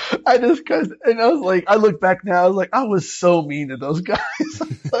just and I was like, I look back now, I was like, I was so mean to those guys.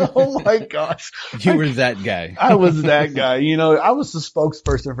 Oh my gosh. You were that guy. I was that guy. I was the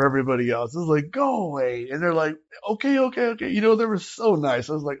spokesperson for everybody else. I was like, go away. And they're like, okay. They were so nice.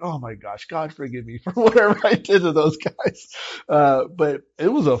 I was like, oh my gosh, God forgive me for whatever I did to those guys. But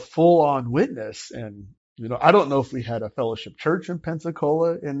it was a full on witness. And, I don't know if we had a fellowship church in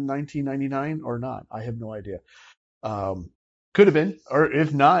Pensacola in 1999 or not. I have no idea. Could have been, or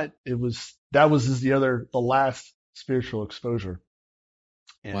if not, that was the last spiritual exposure.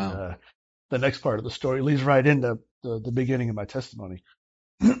 And, wow. The next part of the story leads right into the beginning of my testimony.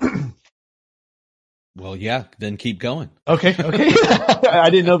 Well, yeah, then keep going. Okay. I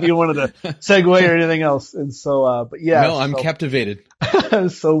didn't know if you wanted to segue or anything else. And so, but yeah. No, I'm captivated.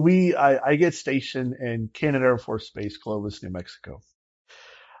 So I get stationed in Cannon Air Force Base, Clovis, New Mexico.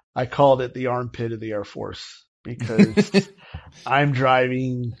 I called it the armpit of the Air Force because I'm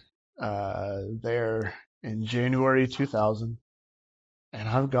driving there in January 2000, and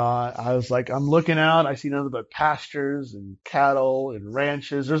I was like, I'm looking out, I see nothing but pastures and cattle and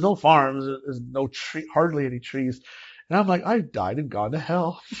ranches. There's no farms, there's no tree, hardly any trees. And I'm like, I've died and gone to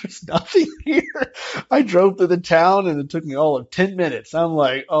hell. There's nothing here. I drove to the town and it took me all of 10 minutes. I'm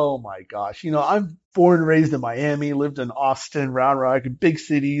like, oh my gosh. I'm born and raised in Miami, lived in Austin, Round Rock, big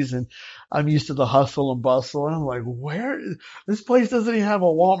cities, and I'm used to the hustle and bustle. And I'm like, this place doesn't even have a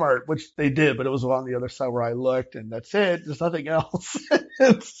Walmart, which they did, but it was on the other side where I looked, and that's it. There's nothing else.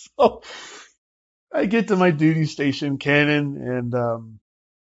 And so I get to my duty station, Cannon, and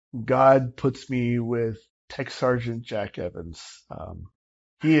God puts me with Tech Sergeant Jack Evans.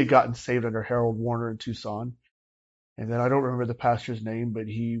 He had gotten saved under Harold Warner in Tucson. And then I don't remember the pastor's name, but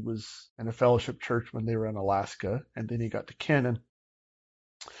he was in a fellowship church when they were in Alaska. And then he got to Cannon.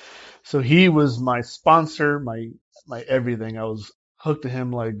 So he was my sponsor, my everything. I was hooked to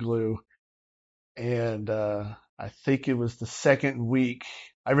him like glue. And I think it was the second week.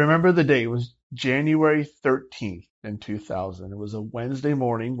 I remember the day. It was January 13th in 2000. It was a Wednesday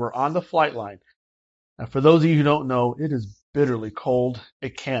morning. We're on the flight line. Now, for those of you who don't know, it is bitterly cold.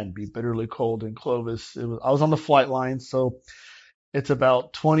 It can be bitterly cold in Clovis. I was on the flight line, so it's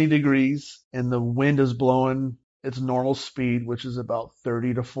about 20 degrees, and the wind is blowing its normal speed, which is about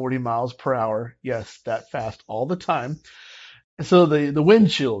 30 to 40 miles per hour. Yes, that fast all the time. And so the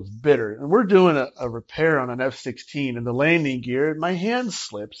wind chill is bitter. And we're doing a repair on an F-16, and the landing gear, my hand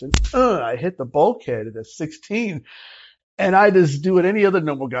slips, and I hit the bulkhead at a 16. And I just do what any other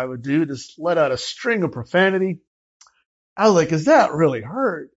normal guy would do, just let out a string of profanity. I was like, is that really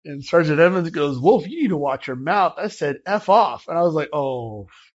hurt? And Sergeant Evans goes, Wolf, you need to watch your mouth. I said, F off. And I was like, oh.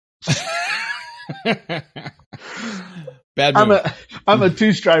 Bad move. I'm a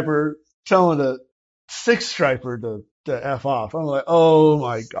two-striper telling a six-striper to F off. I'm like, oh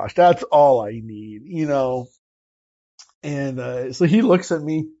my gosh, that's all I need, And so he looks at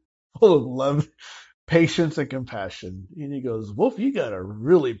me full of love, patience, and compassion. And he goes, Wolf, you got a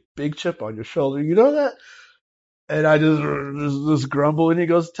really big chip on your shoulder. You know that? And I just grumble. And he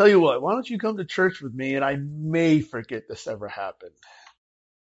goes, tell you what, why don't you come to church with me? And I may forget this ever happened.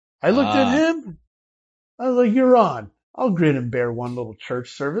 I looked at him. I was like, you're on. I'll grin and bear one little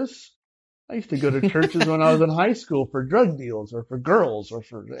church service. I used to go to churches when I was in high school for drug deals or for girls or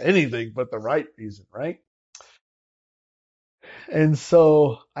for anything but the right reason, right? And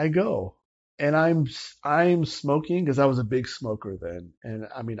so I go. And I'm smoking because I was a big smoker then. And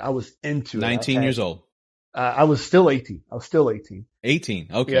I mean, I was into it. 19 years old. I was still 18. 18.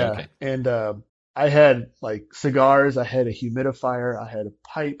 Okay. Yeah. Okay. And, I had like cigars. I had a humidifier. I had a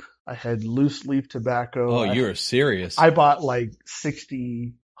pipe. I had loose leaf tobacco. Oh, you're serious. I bought like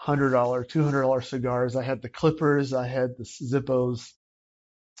 $60, $100, $200 cigars. I had the clippers. I had the Zippos.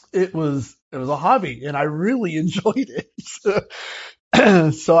 It was a hobby and I really enjoyed it.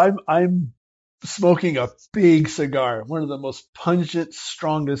 So I'm smoking a big cigar, one of the most pungent,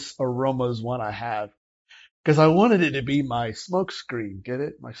 strongest aromas one I have, because I wanted it to be my smoke screen. Get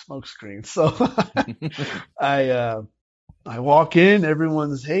it? My smoke screen. So I walk in,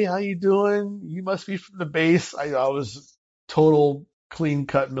 everyone's, hey, how you doing? You must be from the base. I was total clean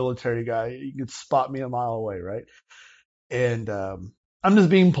cut military guy. You could spot me a mile away, right? And I'm just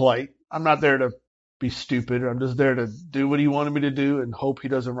being polite. I'm not there to be stupid. I'm just there to do what he wanted me to do and hope he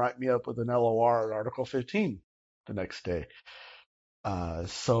doesn't write me up with an LOR or Article 15 the next day.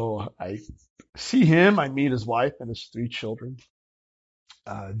 So I see him. I meet his wife and his 3 children,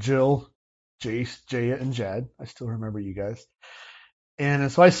 Jill, Jace, Jaya, and Jad. I still remember you guys.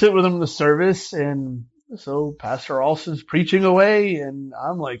 And so I sit with them in the service, and so Pastor Alston's preaching away, and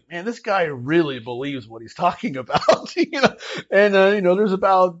I'm like, man, this guy really believes what he's talking about, And, there's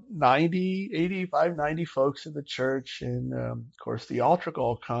about 90 folks in the church, and of course the altar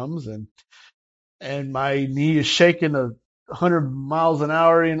call comes, and my knee is shaking 100 miles an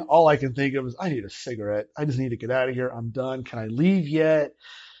hour, and all I can think of is, I need a cigarette. I just need to get out of here. I'm done. Can I leave yet?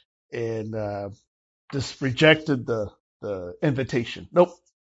 And just rejected the invitation. Nope.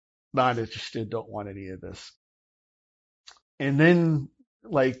 Not interested. Don't want any of this. And then,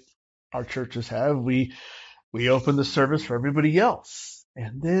 like our churches have, we open the service for everybody else.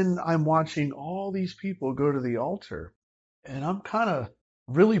 And then I'm watching all these people go to the altar, and I'm kind of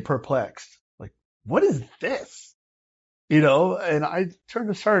really perplexed. Like, what is this? And I turned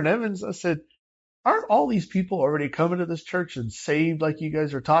to Sergeant Evans. I said, aren't all these people already coming to this church and saved like you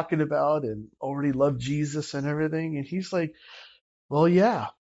guys are talking about and already love Jesus and everything? And he's like, well, yeah.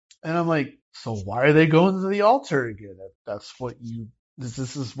 And I'm like, so why are they going to the altar again? If that's what this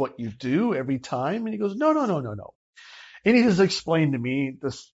is what you do every time? And he goes, no, no, no, no, no. And he just explained to me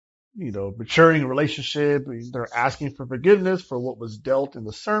this, maturing relationship. They're asking for forgiveness for what was dealt in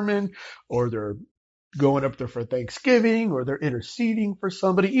the sermon, or they're going up there for Thanksgiving, or they're interceding for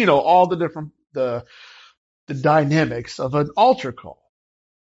somebody, all the different, the dynamics of an altar call.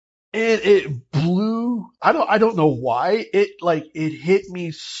 And it blew, I don't know why, it hit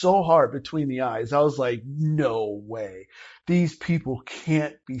me so hard between the eyes. I was like, no way. These people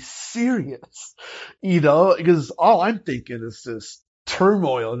can't be serious, because all I'm thinking is this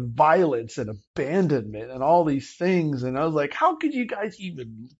turmoil and violence and abandonment and all these things. And I was like, how could you guys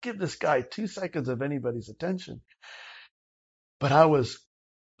even give this guy 2 seconds of anybody's attention? But I was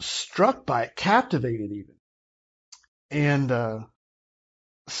struck by it, captivated even. And,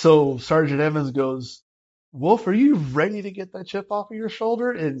 so Sergeant Evans goes, Wolf, are you ready to get that chip off of your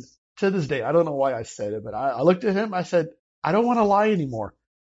shoulder? And to this day, I don't know why I said it, but I looked at him. I said, I don't want to lie anymore,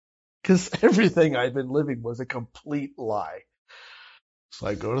 because everything I've been living was a complete lie. So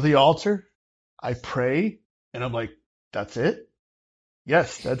I go to the altar, I pray, and I'm like, that's it?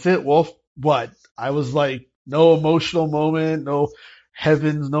 Yes, that's it, Wolf. What? I was like, no emotional moment, no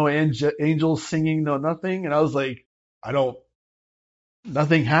heavens, no angels singing, no nothing. And I was like,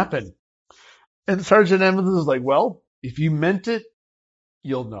 nothing happened. And Sergeant Evans was like, well, if you meant it,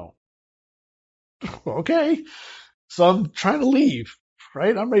 you'll know. Okay. So I'm trying to leave,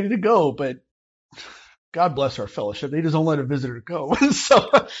 right? I'm ready to go, but God bless our fellowship. They just don't let a visitor go. So,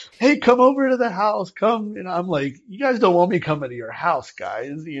 hey, come over to the house. Come. And I'm like, you guys don't want me coming to your house,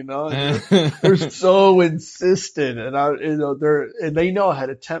 guys. They're so insistent. And they know how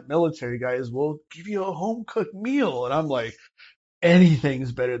to tempt military guys. We'll give you a home cooked meal. And I'm like,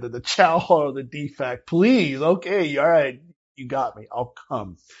 anything's better than the chow or the defect. Please. Okay. All right. You got me. I'll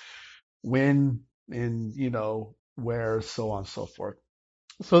come. When and, where, so on and so forth.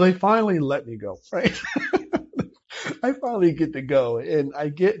 So they finally let me go, right? I finally get to go, and I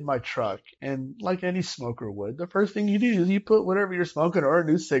get in my truck, and like any smoker would, the first thing you do is you put whatever you're smoking or a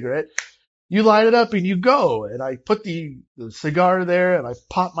new cigarette, you light it up and you go. And I put the cigar there, and I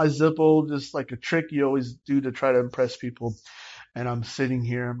pop my Zippo, just like a trick you always do to try to impress people. And I'm sitting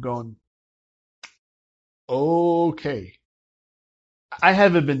here, I'm going, okay. I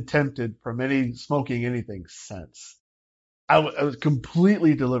haven't been tempted from smoking anything since. I was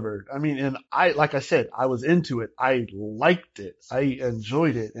completely delivered. I mean, and like I said, I was into it. I liked it. I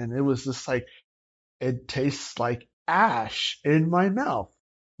enjoyed it. And it was just like, it tastes like ash in my mouth,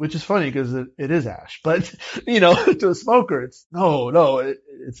 which is funny because it is ash. But, to a smoker, it's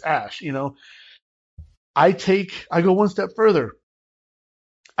it's ash, I go one step further.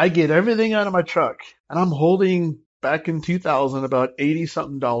 I get everything out of my truck, and I'm holding back in 2000 about $80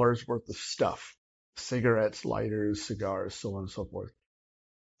 something worth of stuff. Cigarettes, lighters, cigars, so on and so forth.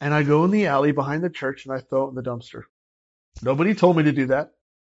 And I go in the alley behind the church and I throw it in the dumpster. Nobody told me to do that.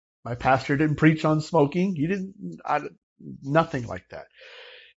 My pastor didn't preach on smoking. He nothing like that.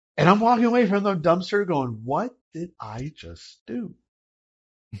 And I'm walking away from the dumpster going, what did I just do?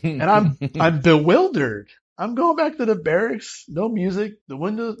 And I'm bewildered. I'm going back to the barracks, no music. The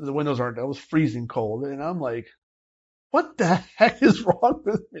windows aren't, it was freezing cold. And I'm like, what the heck is wrong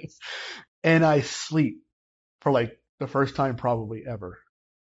with me? And I sleep for like the first time probably ever.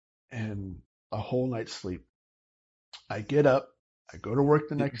 And a whole night's sleep. I get up, I go to work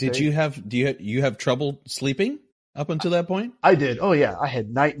the next day. Do you have trouble sleeping up until that point? I did. Oh yeah. I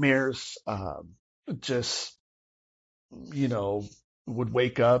had nightmares, would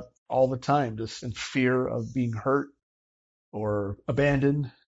wake up all the time just in fear of being hurt or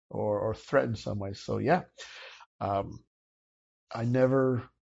abandoned or threatened some way. So yeah. I never.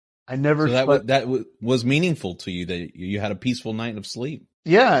 So that was meaningful to you, that you had a peaceful night of sleep.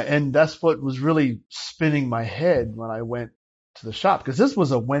 Yeah, and that's what was really spinning my head when I went to the shop, because this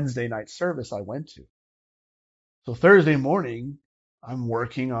was a Wednesday night service I went to. So Thursday morning, I'm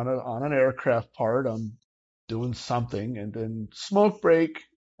working on an aircraft part. I'm doing something, and then smoke break,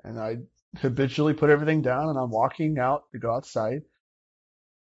 and I habitually put everything down, and I'm walking out to go outside,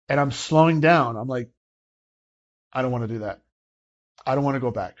 and I'm slowing down. I'm like, I don't want to do that. I don't want to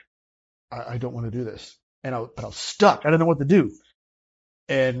go back. I don't want to do this. But I was stuck. I didn't know what to do.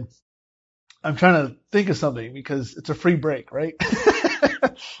 And I'm trying to think of something because it's a free break, right?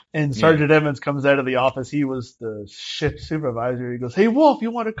 And Sergeant Evans comes out of the office. He was the shift supervisor. He goes, hey, Wolf,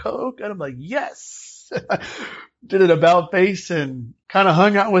 you want a Coke? And I'm like, yes. Did an about face and kind of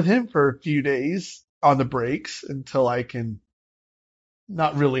hung out with him for a few days on the breaks until I can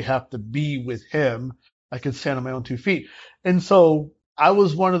not really have to be with him. I could stand on my own 2 feet. And so I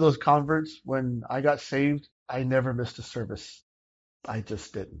was one of those converts. When I got saved, I never missed a service. I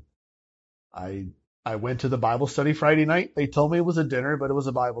just didn't. I went to the Bible study Friday night. They told me it was a dinner, but it was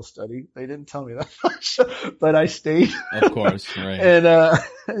a Bible study. They didn't tell me that much, but I stayed. Of course, right.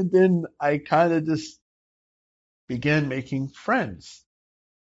 And then I kind of just began making friends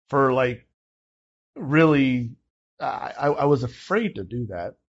for like really, I was afraid to do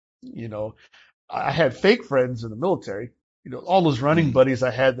that. You know, I had fake friends in the military, all those running buddies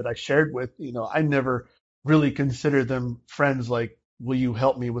I had that I shared with, I never really considered them friends. Like, will you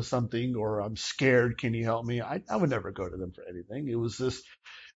help me with something? Or I'm scared. Can you help me? I would never go to them for anything. It was just,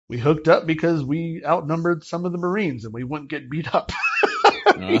 we hooked up because we outnumbered some of the Marines and we wouldn't get beat up.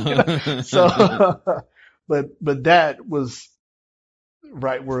 So, but that was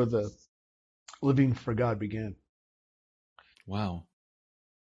right where the living for God began. Wow.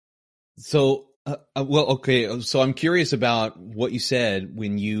 So, okay. So I'm curious about what you said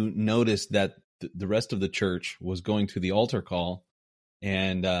when you noticed that the rest of the church was going to the altar call,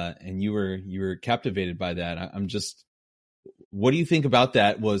 and you were captivated by that. I'm just, what do you think about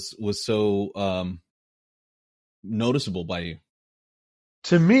that was so noticeable by you?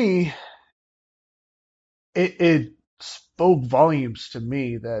 To me, it spoke volumes to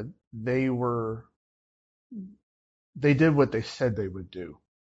me that they did what they said they would do.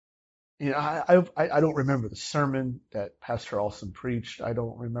 I don't remember the sermon that Pastor Olson preached. I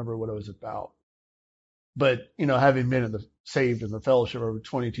don't remember what it was about. But, having been saved in the fellowship over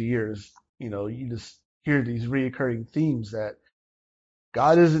 22 years, you just hear these reoccurring themes that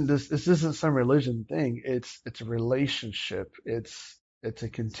God isn't this isn't some religion thing. It's a relationship. It's a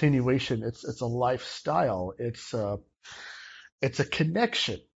continuation. It's a lifestyle. It's a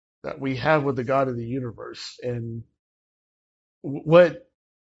connection that we have with the God of the universe. And what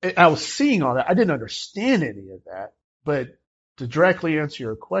I was seeing all that, I didn't understand any of that, but to directly answer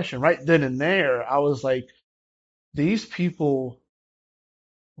your question, right then and there, I was like, these people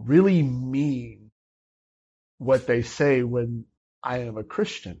really mean what they say when I am a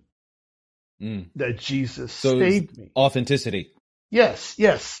Christian, that Jesus saved me. Authenticity. Yes.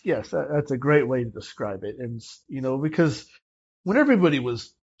 That's a great way to describe it. And, because when everybody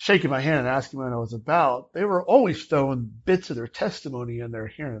was shaking my hand and asking what I was about, they were always throwing bits of their testimony in there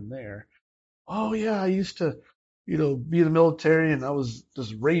here and there. Oh yeah, I used to, be in the military and I was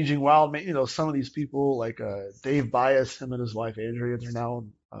just raging wild. Some of these people like Dave Bias, him and his wife Andrea, they're now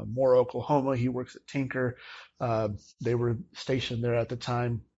in Moore, Oklahoma. He works at Tinker. They were stationed there at the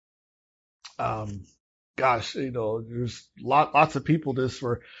time. There's lots of people just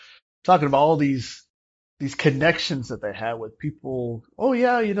were talking about all these connections that they had with people. Oh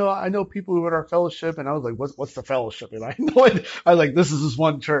yeah, I know people who are in our fellowship, and I was like, what's the fellowship? And I had no idea. I was like, this is just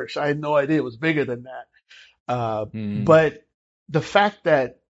one church. I had no idea it was bigger than that. But the fact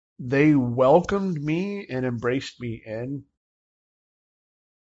that they welcomed me and embraced me in,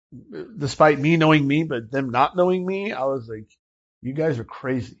 despite me knowing me, but them not knowing me, I was like, you guys are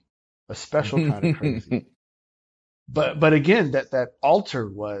crazy, a special kind of crazy. But again, that altar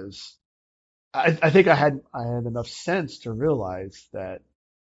was, I think I had enough sense to realize that,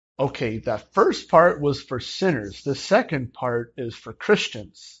 okay, that first part was for sinners. The second part is for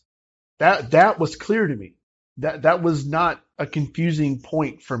Christians. That was clear to me. That was not a confusing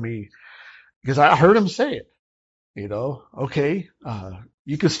point for me because I heard him say it, okay,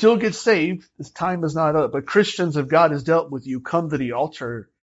 you can still get saved. This time is not up, but Christians, if God has dealt with you, come to the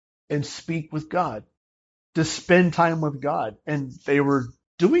altar and speak with God, to spend time with God. And they were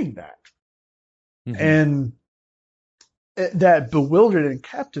doing that. Mm-hmm. And that bewildered and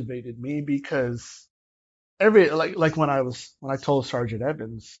captivated me because like when I told Sergeant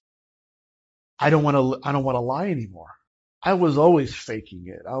Evans, I don't want to lie anymore. I was always faking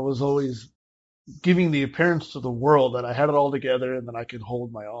it. I was always giving the appearance to the world that I had it all together and that I could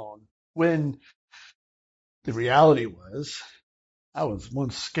hold my own. When the reality was, I was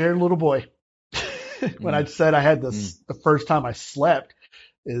one scared little boy. When I said I had the first time I slept,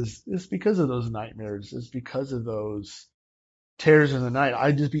 is because of those nightmares. It's because of those tears in the night.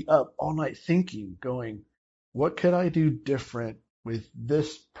 I'd just be up all night thinking, going, what could I do different with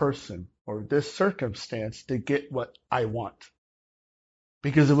this person or this circumstance to get what I want?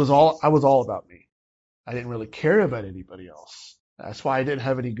 Because I was all about me. I didn't really care about anybody else. That's why I didn't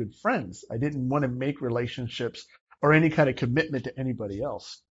have any good friends. I didn't want to make relationships or any kind of commitment to anybody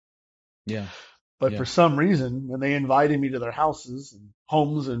else. Yeah. But for some reason, when they invited me to their houses and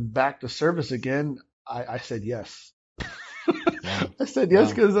homes and back to service again, I said yes. Wow. I said yes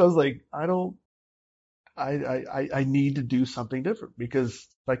Wow. because I was like, I need to do something different, because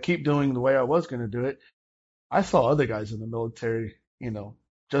if I keep doing the way I was going to do it, I saw other guys in the military,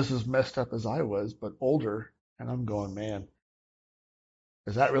 just as messed up as I was, but older. And I'm going, man,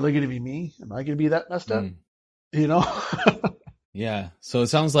 is that really going to be me? Am I going to be that messed up? Yeah. So it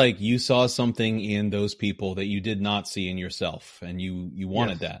sounds like you saw something in those people that you did not see in yourself, and you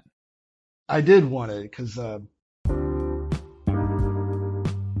wanted that. I did want it because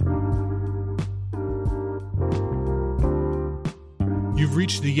You've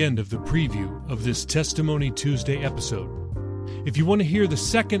reached the end of the preview of this Testimony Tuesday episode. If you want to hear the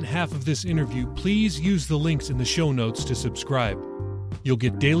second half of this interview, please use the links in the show notes to subscribe. You'll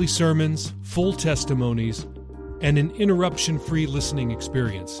get daily sermons, full testimonies, and an interruption-free listening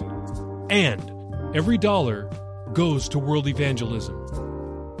experience. And every dollar goes to world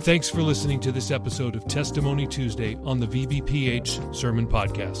evangelism. Thanks for listening to this episode of Testimony Tuesday on the VBPH Sermon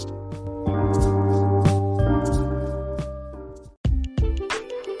Podcast.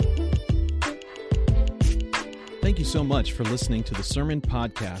 Thank you so much for listening to the Sermon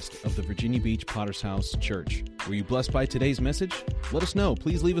Podcast of the Virginia Beach Potter's House Church. Were you blessed by today's message? Let us know.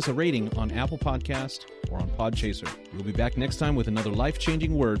 Please leave us a rating on Apple Podcast or on Podchaser. We'll be back next time with another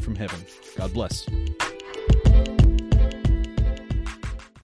life-changing word from heaven. God bless.